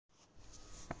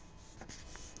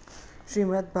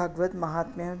श्रीमद भागवत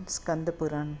महात्म्य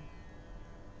स्कंदपुराण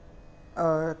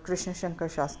कृष्ण शंकर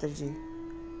शास्त्री जी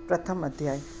प्रथम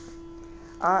अध्याय।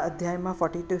 आ अध्याय में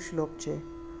 42 श्लोक है।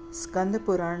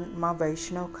 स्कंदपुराण में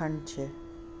वैष्णव खंड है।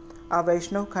 आ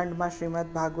वैष्णव खंड में श्रीमद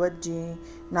भागवत जी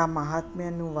ना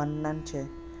महात्म्यनु वर्णन है।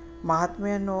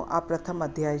 महात्म्यनो आ प्रथम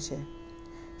अध्याय है।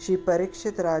 श्री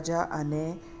परीक्षित राजा अने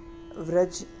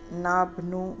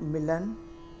व्रजनाभनु मिलन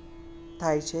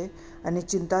થાય છે અને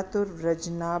ચિંતાતુર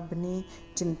વ્રજનાભની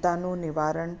ચિંતાનું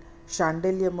નિવારણ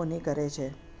શાંડિલ્ય મુનિ કરે છે।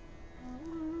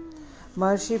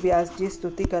 મહર્ષિ વ્યાસજી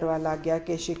સ્તુતિ કરવા લાગ્યા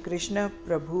કે શ્રી કૃષ્ણ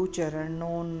પ્રભુ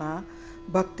ચરણોના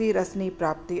ભક્તિ રસની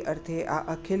પ્રાપ્તિ અર્થે આ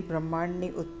અખિલ બ્રહ્માંડની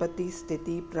ઉત્પત્તિ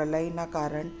સ્થિતિ પ્રલયના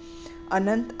કારણ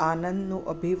અનંત આનંદનું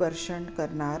અભિવર્ષણ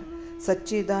કરનાર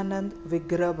સચ્ચિદાનંદ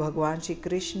વિગ્રહ ભગવાન શ્રી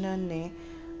કૃષ્ણને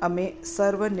અમે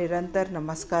સર્વ નિરંતર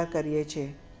નમસ્કાર કરીએ છીએ।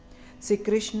 શ્રી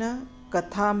કૃષ્ણ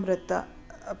કથામૃત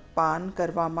પાન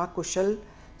કરવામાં કુશલ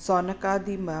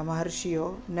સૌનકાદિ મહર્ષિઓ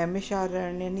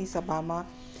નૈમિષારણ્યની સભામાં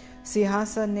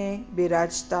સિંહાસને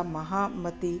બિરાજતા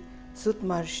મહામતી સુત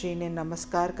મહર્ષિને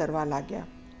નમસ્કાર કરવા લાગ્યા।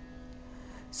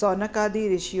 સૌનકાદિ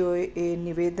ઋષિઓએ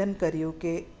નિવેદન કર્યું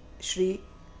કે શ્રી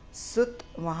સુત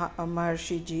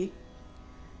મહર્ષિજી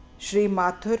શ્રી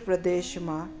માથુર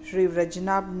પ્રદેશમાં શ્રી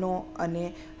વ્રજનાભનો અને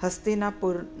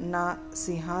હસ્તિનાપુરના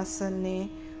સિંહાસને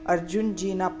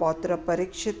અર્જુનજીના પૌત્ર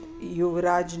પરીક્ષિત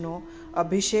યુવરાજનો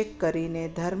અભિષેક કરીને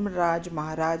ધર્મરાજ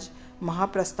મહારાજ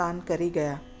મહાપ્રસ્થાન કરી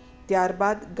ગયા।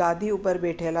 ત્યારબાદ ગાદી ઉપર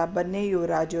બેઠેલા બંને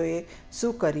યુવરાજોએ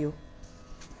શું કર્યું?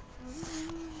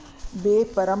 બે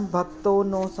પરમ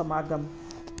ભક્તોનો સમાગમ।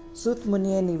 સુત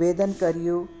મુનિએ નિવેદન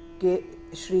કર્યું કે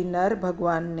શ્રી નર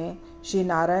ભગવાનને, શ્રી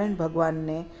નારાયણ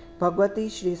ભગવાનને, ભગવતી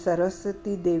શ્રી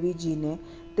સરસ્વતી દેવીજીને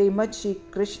તેમજ શ્રી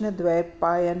કૃષ્ણ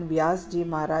દ્વૈપાયન વ્યાસજી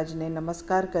મહારાજને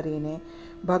નમસ્કાર કરીને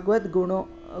ભગવદ્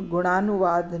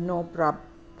ગુણાનુવાદનો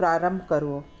પ્રારંભ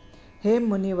કરવો। હે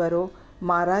મુનિવરો,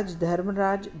 મહારાજ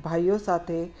ધર્મરાજ ભાઈઓ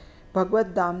સાથે ભગવદ્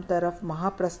ધામ તરફ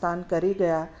મહાપ્રસ્થાન કરી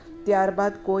ગયા।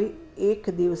 ત્યારબાદ કોઈ એક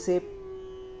દિવસે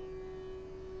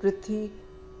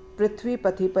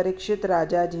પૃથ્વીપતિ પરીક્ષિત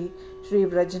રાજાજી શ્રી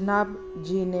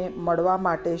વ્રજનાભજીને મળવા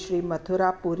માટે શ્રી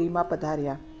મથુરાપુરીમાં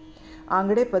પધાર્યા।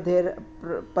 આંગણે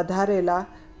પધારેલા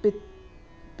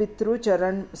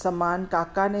પિતૃચરણ સમાન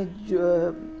કાકાને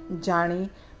જાણી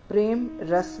પ્રેમ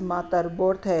રસમાં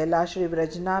તરબોળ થયેલા શ્રી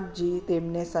વ્રજનાભજી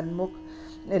તેમને સન્મુખ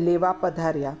લેવા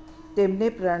પધાર્યા। તેમને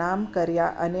પ્રણામ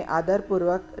કર્યા અને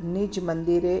આદરપૂર્વક નિજ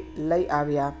મંદિરે લઈ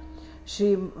આવ્યા।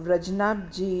 શ્રી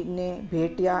વ્રજનાભજીને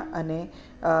ભેટ્યા અને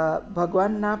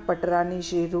ભગવાનના પટરાની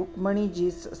શ્રી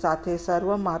રૂકમણીજી સાથે સર્વ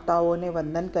માતાઓને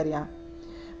વંદન કર્યા।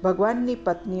 ભગવાનની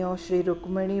પત્નીઓ શ્રી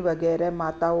રૂકમણી વગેરે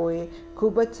માતાઓએ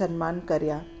ખૂબ જ સન્માન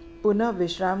કર્યા। પુનઃ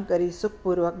વિશ્રામ કરી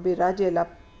સુખપૂર્વક બિરાજેલા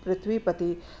પૃથ્વીપતિ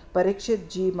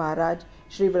પરીક્ષિતજી મહારાજ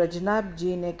શ્રી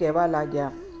વ્રજનાભજીને કહેવા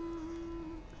લાગ્યા,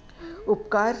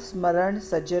 ઉપકાર સ્મરણ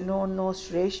સજ્જનોનો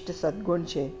શ્રેષ્ઠ સદ્ગુણ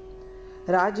છે।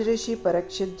 રાજઋષિ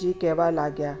પરીક્ષિતજી કહેવા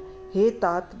લાગ્યા, હે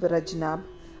તાત વ્રજનાભ,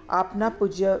 આપના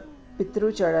પૂજ્ય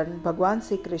પિતૃચરણ ભગવાન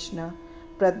શ્રી કૃષ્ણ,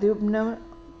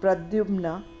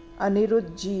 પ્રદ્યુમ્ન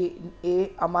અનિરુદ્ધજીએ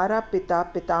અમારા પિતા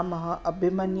પિતામહ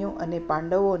અભિમન્યુ અને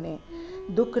પાંડવોને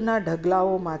દુઃખના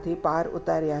ઢગલાઓમાંથી પાર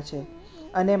ઉતાર્યા છે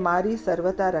અને મારી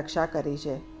સર્વતા રક્ષા કરી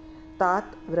છે। તાત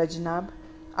વ્રજનાભ,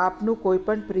 આપનું કોઈ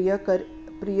પણ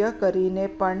પ્રિય કરીને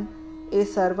પણ એ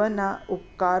સર્વના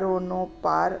ઉપકારોનો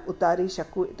પાર ઉતારી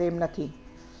શકું તેમ નથી।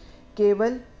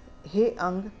 કેવલ હે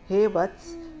અંગ, હે વત્સ,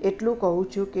 એટલું કહું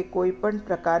છું કે કોઈ પણ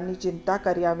પ્રકારની ચિંતા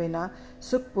કર્યા વિના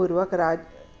સુખપૂર્વક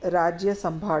રાજ્ય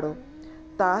સંભાળો।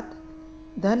 તાત,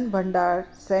 ધન ભંડાર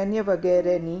સૈન્ય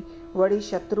વગેરેની વળી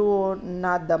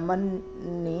શત્રુઓના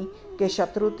દમનની કે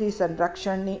શત્રુથી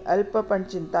સંરક્ષણની અલ્પ પણ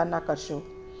ચિંતા ન કરશો।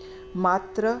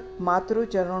 માત્ર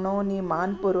માતૃચરણોની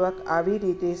માનપૂર્વક આવી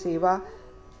રીતે સેવા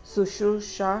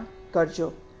શુશ્રૂષા કરજો।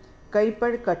 કંઈ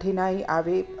પણ કઠિનાઈ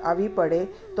આવી પડે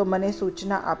તો મને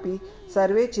સૂચના આપી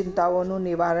સર્વે ચિંતાઓનું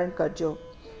નિવારણ કરજો।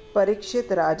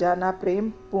 પરીક્ષિત રાજાના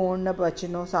પ્રેમપૂર્ણ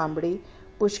વચનો સાંભળી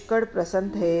પુષ્કળ પ્રસન્ન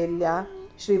થયેલા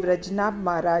શ્રી વ્રજનાભ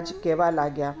મહારાજ કહેવા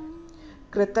લાગ્યા,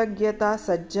 કૃતજ્ઞતા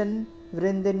સજ્જન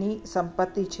વૃંદની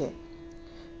સંપત્તિ છે।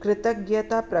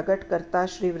 કૃતજ્ઞતા પ્રગટ કરતા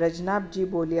શ્રી વ્રજનાભજી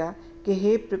બોલ્યા કે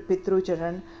હે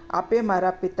પિતૃચરણ, આપે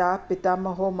મારા પિતા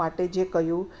પિતામહો માટે જે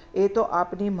કહ્યું એ તો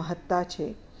આપની મહત્તા છે।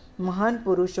 મહાન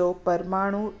પુરુષો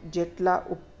પરમાણુ જેટલા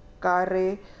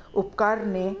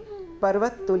ઉપકારને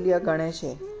પર્વત તુલ્ય ગણે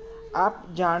છે। આપ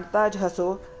જાણતા જ હશો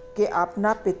કે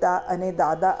આપના પિતા અને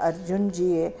દાદા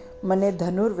અર્જુનજીએ મને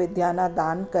ધનુર્વિદ્યાના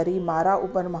દાન કરી મારા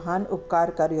ઉપર મહાન ઉપકાર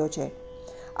કર્યો છે।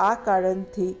 આ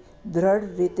કારણથી દ્રઢ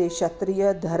રીતે ક્ષત્રિય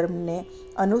ધર્મને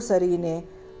અનુસરીને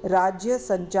રાજ્ય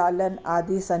સંચાલન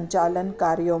આદિ સંચાલન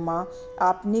કાર્યોમાં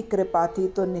આપની કૃપાથી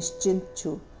તો નિશ્ચિંત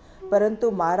છું, પરંતુ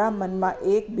મારા મનમાં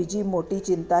એક બીજી મોટી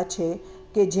ચિંતા છે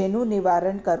કે જેનું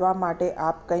નિવારણ કરવા માટે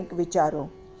આપ કંઈક વિચારો.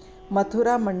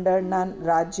 મથુરા મંડળના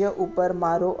રાજ્ય ઉપર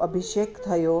મારો અભિષેક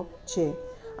થયો છે.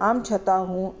 આમ છતાં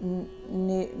હું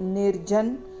નિર્જન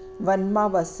વનમાં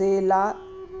વસેલા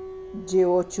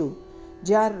જેવો છું,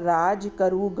 જ્યાં રાજ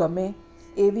કરવું ગમે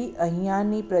એવી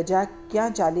અહીંયાની પ્રજા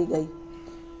ક્યાં ચાલી ગઈ?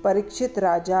 પરીક્ષિત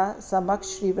રાજા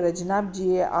સમક્ષ શ્રી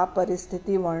વ્રજનાભજીએ આ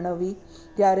પરિસ્થિતિ વર્ણવી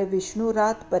ત્યારે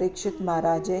વિષ્ણુરાત પરીક્ષિત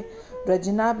મહારાજે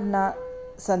વ્રજનાભના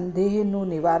સંદેહનું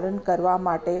નિવારણ કરવા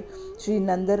માટે શ્રી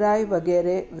નંદરાય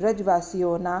વગેરે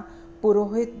વ્રજવાસીઓના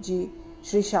પુરોહિતજી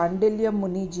શ્રી શાંડિલ્ય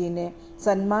મુનિજીને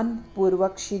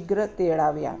સન્માનપૂર્વક શીઘ્ર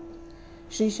તેડાવ્યા.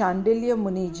 શ્રી શાંડિલ્ય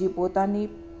મુનિજી પોતાની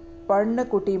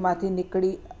પર્ણકુટીમાંથી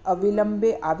નીકળી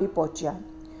અવિલંબે આવી પહોંચ્યા.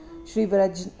 શ્રી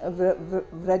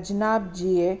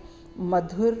વ્રજનાભજીએ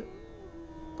મધુર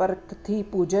પરખથી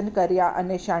પૂજન કર્યા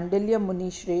અને શાંડિલ્ય મુનિ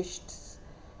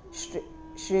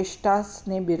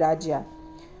શ્રેષ્ઠાસને બિરાજ્યા.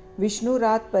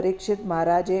 વિષ્ણુરાત પરીક્ષિત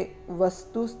મહારાજે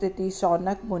વસ્તુસ્થિતિ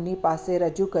શૌનક મુનિ પાસે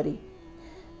રજૂ કરી.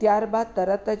 ત્યારબાદ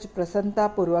તરત જ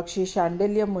પ્રસન્નતાપૂર્વક શ્રી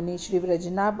શાંડિલ્ય મુનિ શ્રી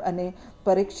વ્રજનાભ અને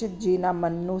પરીક્ષિતજીના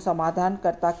મનનું સમાધાન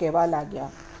કરતા કહેવા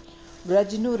લાગ્યા.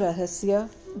 વ્રજનું રહસ્ય,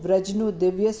 વ્રજનું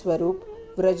દિવ્ય સ્વરૂપ,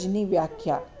 વ્રજની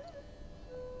વ્યાખ્યા.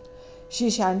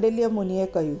 શ્રી શાંડિલ્ય મુનિએ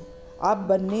કહ્યું, આપ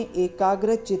બંને એકાગ્ર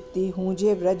ચિત્તી હું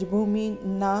જે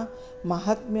વ્રજભૂમિના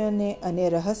મહાત્મ્યને અને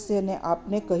રહસ્યને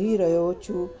આપને કહી રહ્યો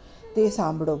છું તે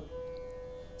સાંભળો.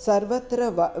 સર્વત્ર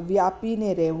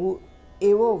વ્યાપીને રહેવું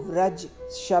એવો વ્રજ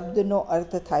શબ્દનો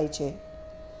અર્થ થાય છે.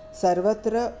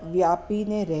 સર્વત્ર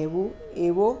વ્યાપીને રહેવું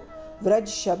એવો વ્રજ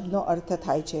શબ્દનો અર્થ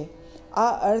થાય છે.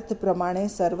 આ અર્થ પ્રમાણે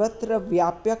સર્વત્ર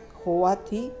વ્યાપક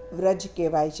હોવાથી વ્રજ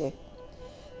કહેવાય છે.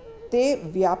 તે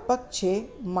વ્યાપક છે,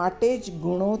 માટે જ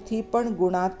ગુણોથી પણ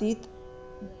ગુણાતીત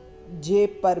જે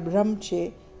પરબ્રહ્મ છે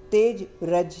તે જ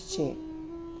વ્રજ છે.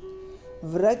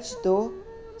 વ્રજ તો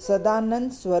સદાનંદ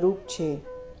સ્વરૂપ છે,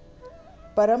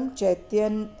 પરમ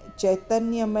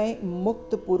ચૈતન્યમય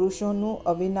મુક્ત પુરુષોનું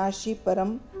અવિનાશી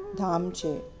પરમ ધામ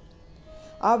છે.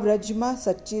 આ વ્રજમાં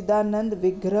સચ્ચિદાનંદ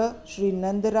વિગ્રહ શ્રી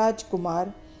નંદરાજ કુમાર,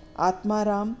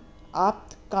 આત્મારામ,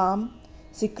 આપ્તકામ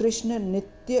શ્રી કૃષ્ણ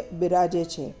નિત્ય બિરાજે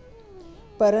છે.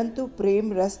 પરંતુ પ્રેમ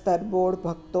રસ તરબોળ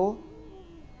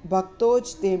ભક્તો જ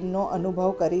તેમનો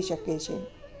અનુભવ કરી શકે છે.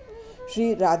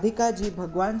 શ્રી રાધિકાજી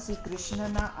ભગવાન શ્રી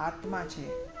કૃષ્ણના આત્મા છે.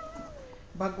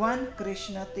 ભગવાન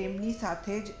કૃષ્ણ તેમની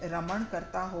સાથે જ રમણ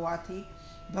કરતા હોવાથી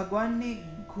ભગવાનને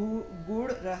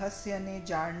ગૂઢ રહસ્યને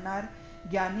જાણનાર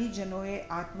જ્ઞાનીજનોએ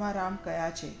આત્મારામ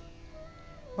કહ્યા છે.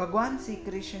 ભગવાન શ્રી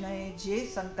કૃષ્ણએ જે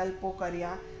સંકલ્પો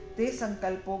કર્યા તે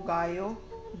સંકલ્પો ગાયો,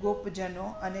 ગોપજનો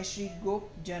અને શ્રી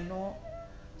ગોપજનો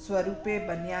સ્વરૂપે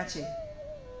બન્યા છે.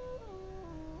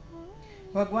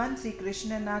 ભગવાન શ્રી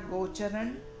કૃષ્ણના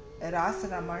ગોચરણ,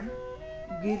 રાસરમણ,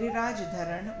 ગિરિરાજ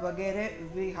ધરણ વગેરે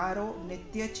વિહારો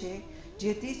નિત્ય છે,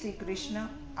 જેથી શ્રી કૃષ્ણ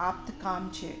આપ્તકામ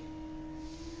છે.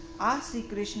 આ શ્રી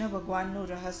કૃષ્ણ ભગવાનનું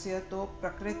રહસ્ય તો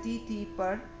પ્રકૃતિથી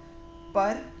પર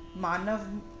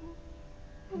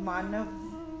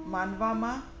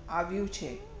માનવામાં આવ્યું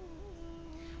છે.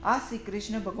 આ શ્રી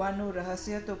કૃષ્ણ ભગવાનનું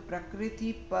રહસ્ય તો પ્રકૃતિ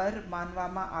પર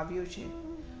માનવામાં આવ્યું છે.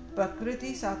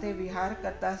 પ્રકૃતિ સાથે વિહાર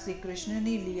કરતા શ્રી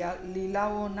કૃષ્ણની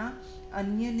લીલાઓના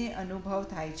અન્યને અનુભવ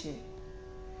થાય છે.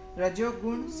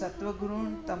 રજોગુણ, સત્વગુણ,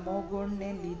 તમોગુણને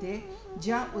લીધે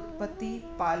જ્યાં ઉત્પત્તિ,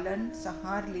 પાલન,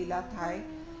 સંહાર લીલા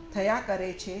થયા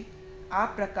કરે છે, આ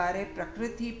પ્રકારે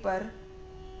પ્રકૃતિ પર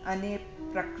અને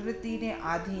પ્રકૃતિને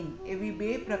આધીન એવી બે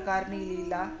પ્રકારની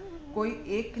લીલા, કોઈ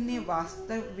એકને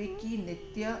વાસ્તવિકી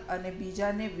નિત્ય અને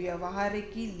બીજાને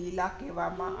વ્યવહારિકી લીલા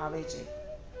કહેવામાં આવે છે.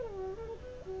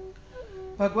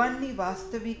 ભગવાનની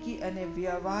વાસ્તવિકી અને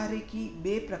વ્યવહારિકી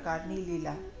બે પ્રકારની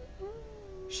લીલા.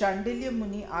 શાંડિલ્ય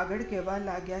મુનિ આગળ કહેવા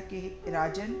લાગ્યા કે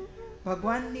રાજન,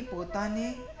 ભગવાનની પોતાને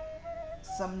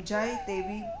સમજાય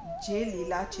તેવી જે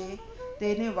લીલા છે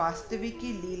તેને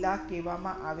વાસ્તવિકી લીલા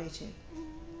કહેવામાં આવે છે.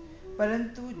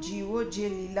 પરંતુ જીવો જે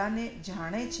લીલાને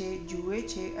જાણે છે, જુએ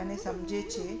છે અને સમજે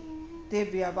છે તે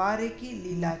વ્યવહારિકી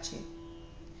લીલા છે.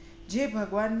 જે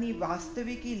ભગવાનની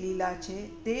વાસ્તવિકી લીલા છે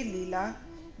તે લીલા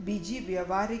બીજી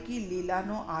વ્યવહારિકી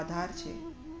લીલાનો આધાર છે.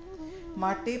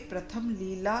 માટે પ્રથમ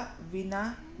લીલા વિના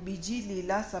બીજી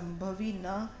લીલા સંભવી ન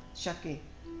શકે.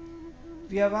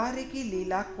 વ્યવહારિકી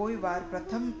લીલા કોઈ વાર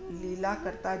પ્રથમ લીલા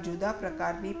કરતાં જુદા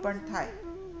પ્રકારની પણ થાય.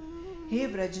 હે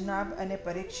વ્રજનાભ અને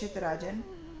પરીક્ષિત રાજન,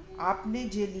 આપને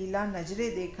જે લીલા નજરે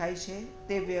દેખાય છે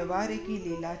તે વ્યવહારિકી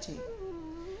લીલા છે,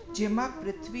 જેમાં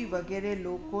પૃથ્વી વગેરે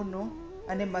લોકોનો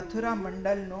અને મથુરા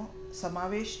મંડળનો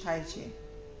સમાવેશ થાય છે.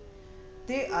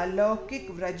 તે અલૌકિક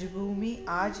વ્રજભૂમિ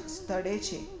આ જ સ્થળે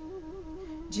છે.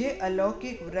 જે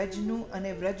અલૌકિક વ્રજનું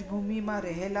અને વ્રજભૂમિમાં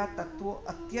રહેલા તત્વો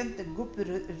અત્યંત ગુપ્ત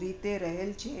રીતે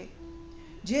રહેલ છે,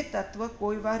 જે તત્વ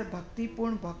કોઈવાર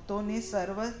ભક્તિપૂર્ણ ભક્તોને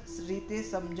સર્વ રીતે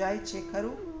સમજાય છે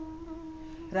ખરું?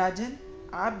 રાજન,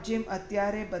 આપ જેમ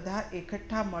અત્યારે બધા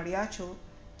એકઠા મળ્યા છો,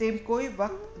 તેમ કોઈ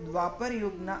વખત દ્વાપર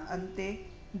યુગના અંતે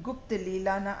ગુપ્ત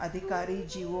લીલાના અધિકારી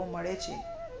જીવો મળે છે.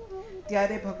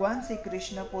 ત્યારે ભગવાન શ્રી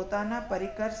કૃષ્ણ પોતાના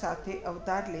પરિકર સાથે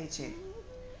અવતાર લે છે.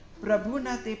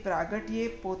 પ્રભુના તે પ્રાગટ્યે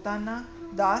પોતાના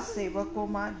દાસ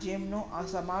સેવકોમાં જેમનો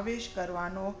સમાવેશ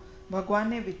કરવાનો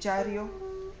ભગવાને વિચાર્યો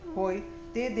હોય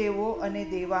તે દેવો અને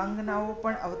દેવાંગનાઓ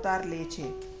પણ અવતાર લે છે.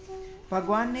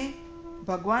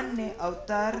 ભગવાનને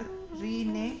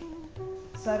અવતારીને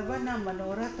સર્વના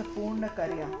મનોરથ પૂર્ણ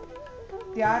કર્યા,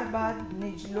 ત્યારબાદ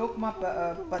નિજલોકમાં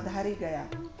પધારી ગયા.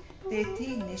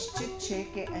 તેથી નિશ્ચિત છે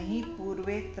કે અહીં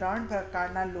પૂર્વે 3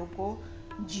 પ્રકારના લોકો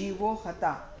જીવો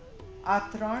હતા. આ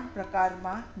 3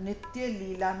 પ્રકારમાં નિત્ય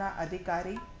લીલાના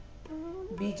અધિકારી,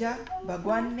 બીજા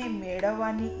ભગવાનને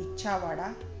મેળવવાની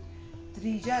ઈચ્છાવાળા,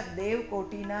 ત્રીજા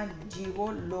દેવકોટીના જીવો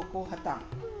લોકો હતા.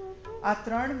 આ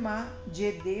 3માં જે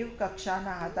દેવ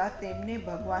કક્ષાના હતા તેમને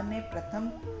ભગવાને પ્રથમ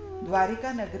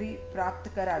દ્વારિકા નગરી પ્રાપ્ત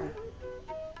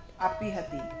આપી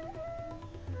હતી.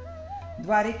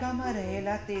 દ્વારિકામાં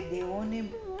રહેલા તે દેવોને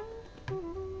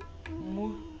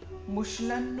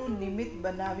મુશલનનું નિમિત્ત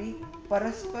બનાવી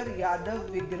પરસ્પર યાદવ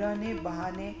વિગ્રહને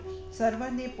બહાને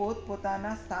સર્વને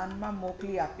પોતપોતાના સ્થાનમાં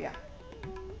મોકલી આપ્યા.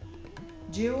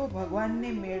 જેઓ ભગવાનને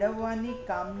મેળવવાની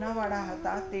કામનાવાળા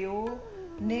હતા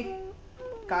તેઓને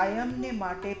કાયમને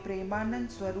માટે પ્રેમાનંદ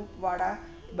સ્વરૂપવાળા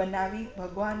બનાવી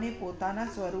ભગવાને પોતાના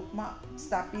સ્વરૂપમાં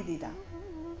સ્થાપી દીધા.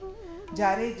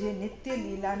 જ્યારે જે નિત્ય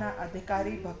લીલાના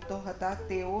અધિકારી ભક્તો હતા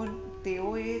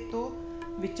તેઓએ તો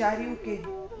વિચાર્યું કે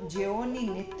જેઓની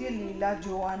નિત્ય લીલા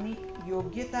જોવાની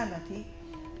યોગ્યતા નથી,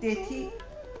 તેથી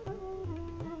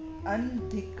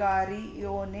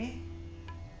અનધિકારીઓને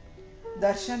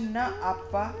દર્શન ન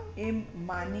આપવા એમ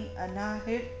માની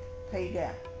અનાહિત થઈ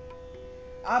ગયા.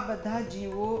 આ બધા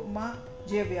જીવોમાં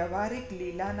જે વ્યવહારિક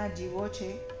લીલાના જીવો છે,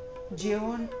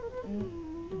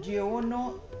 જેઓનો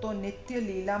તો નિત્ય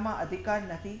લીલામાં અધિકાર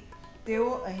નથી, તેઓ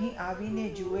અહીં આવીને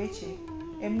જુએ છે.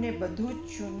 એમને બધું જ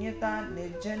શૂન્યતા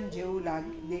નિર્જન જેવું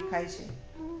દેખાય છે.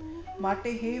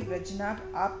 માટે હે વ્રજનાભ,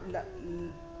 આપ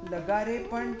લગારે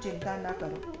પણ ચિંતા ન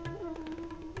કરો.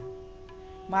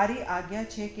 મારી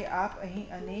આજ્ઞા છે કે આપ અહીં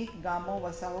અનેક ગામો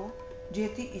વસાવો,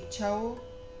 જેથી ઈચ્છાઓ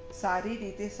સારી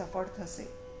રીતે સફળ થશે.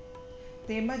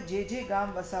 તેમજ જે ગામ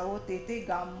વસાવો તે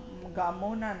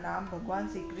ગામોના નામ ભગવાન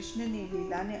શ્રી કૃષ્ણની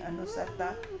લીલાને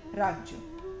અનુસરતા રાખજો.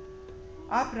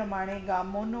 આ પ્રમાણે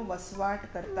ગામોનો વસવાટ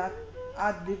કરતા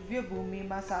આ દિવ્ય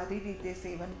ભૂમિમાં સારી રીતે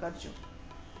સેવન કરજો.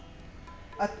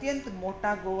 અત્યંત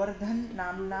મોટા ગોવર્ધન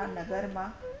નામના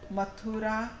નગરમાં,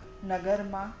 મથુરા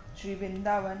નગરમાં, શ્રી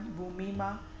વૃંદાવન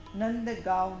ભૂમિમાં,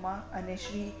 નંદગાંવમાં અને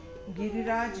શ્રી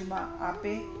ગિરિરાજમાં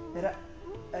આપે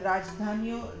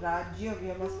રાજધાનીઓ રાજ્ય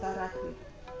વ્યવસ્થા રાખવી.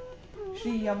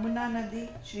 શ્રી યમુના નદી,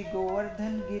 શ્રી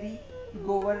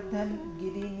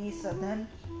ગોવર્ધનગીરીની સઘન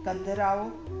કંદરાઓ,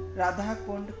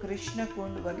 રાધાકુંડ,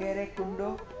 કૃષ્ણકુંડ વગેરે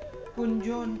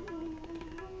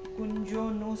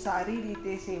કુંજોનું સારી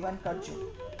રીતે સેવન કરજો.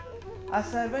 આ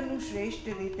સર્વનું શ્રેષ્ઠ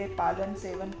રીતે પાલન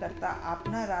સેવન કરતા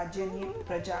આપના રાજ્યની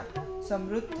પ્રજા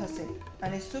સમૃદ્ધ થશે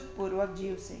અને સુખપૂર્વક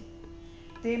જીવશે.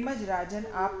 તેમજ રાજન,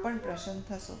 આપ પણ પ્રસન્ન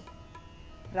થશો.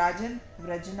 રાજન,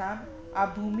 વ્રજનાભ, આ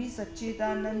ભૂમિ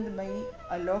સચ્ચિદાનંદમયી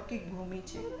અલૌકિક ભૂમિ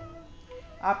છે.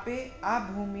 આપે આ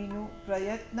ભૂમિનું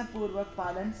પ્રયત્નપૂર્વક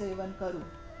પાલન સેવન કરવું.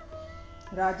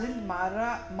 રાજન,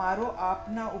 મારો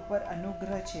આપના ઉપર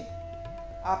અનુગ્રહ છે.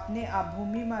 આપને આ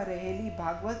ભૂમિમાં રહેલી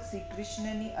ભાગવત શ્રી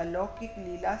કૃષ્ણની અલૌકિક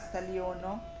લીલા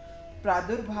સ્થલીઓનો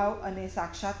પ્રાદુર્ભાવ અને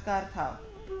સાક્ષાત્કાર થાવ.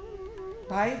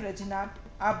 ભાઈ વ્રજનાભ,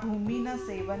 આ ભૂમિના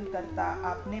સેવન કરતા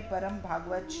આપને પરમ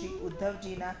ભાગવત શ્રી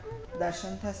ઉદ્ધવજીના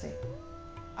દર્શન થશે.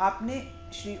 આપને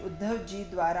શ્રી ઉદ્ધવજી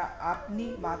દ્વારા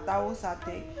આપની માતાઓ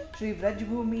સાથે શ્રી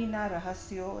વ્રજભૂમિના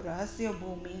રહસ્ય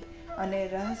ભૂમિ અને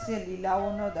રહસ્ય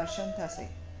લીલાઓનો દર્શન થશે.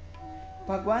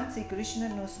 ભગવાન શ્રી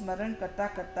કૃષ્ણનું સ્મરણ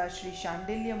કરતા કરતા શ્રી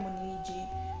શાંડિલ્ય મુનિજી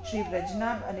શ્રી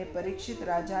વ્રજનાભ અને પરીક્ષિત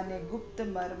રાજાને ગુપ્ત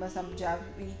મર્મ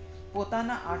સમજાવી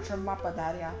પોતાના આશ્રમમાં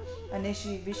પધાર્યા અને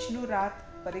શ્રી વિષ્ણુરાત,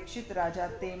 પરીક્ષિત રાજા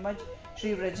તેમજ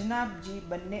શ્રી વ્રજનાભજી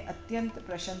બંને અત્યંત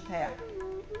પ્રસન્ન થયા.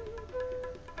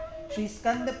 શ્રી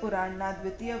સ્કંદપુરાણના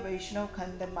 2ય વૈષ્ણવ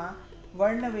ખંડમાં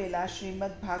વર્ણવેલા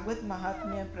શ્રીમદ ભાગવત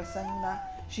મહાત્મ્ય પ્રસંગના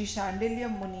શ્રી શાંડિલ્ય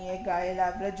મુનિએ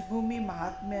ગાયેલા વ્રજભૂમિ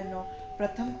મહાત્મ્યનો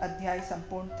પ્રથમ અધ્યાય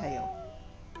સંપૂર્ણ થયો.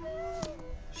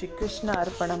 શ્રી કૃષ્ણ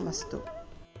અર્પણમસ્તુ.